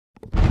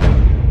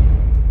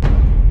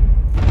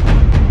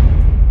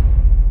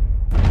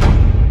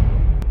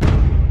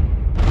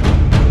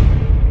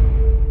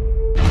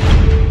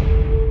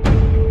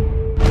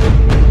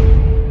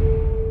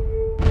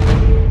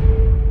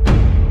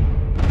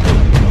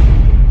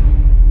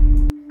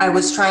I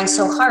was trying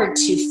so hard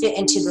to fit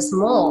into this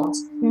mold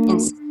in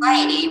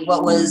society,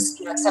 what was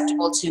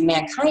acceptable to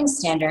mankind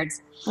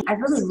standards. I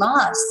really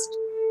lost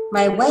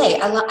my way.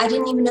 I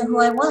didn't even know who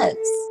I was.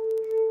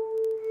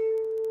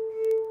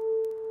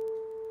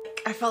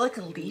 I felt like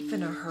a leaf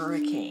in a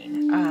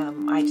hurricane.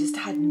 I just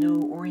had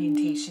no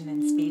orientation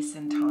in space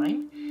and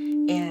time,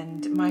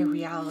 and my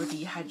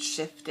reality had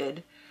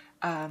shifted.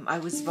 I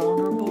was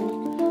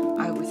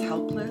vulnerable, I was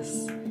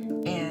helpless,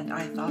 and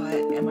I thought,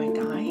 am I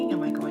dying?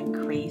 Am I going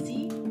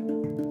crazy?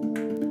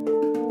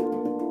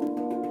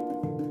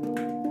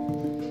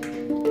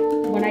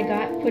 When I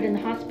got put in the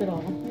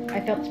hospital,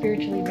 I felt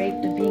spiritually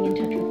raped of being in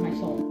touch with my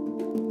soul.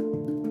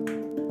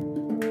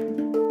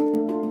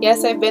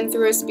 Yes, I've been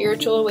through a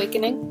spiritual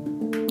awakening.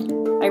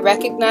 I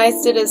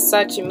recognized it as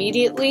such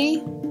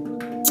immediately.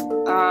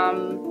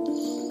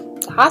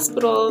 The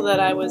hospital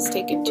that I was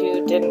taken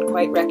to didn't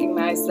quite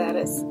recognize that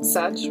as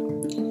such.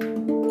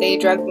 They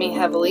drugged me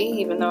heavily,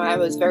 even though I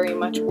was very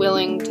much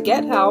willing to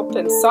get help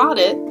and sought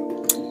it,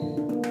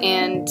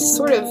 and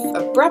sort of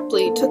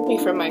abruptly took me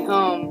from my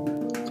home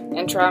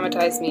and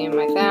traumatized me and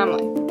my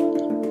family.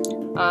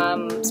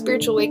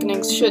 Spiritual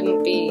awakenings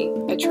shouldn't be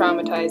a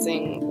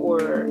traumatizing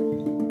or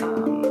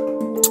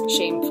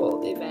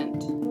shameful event.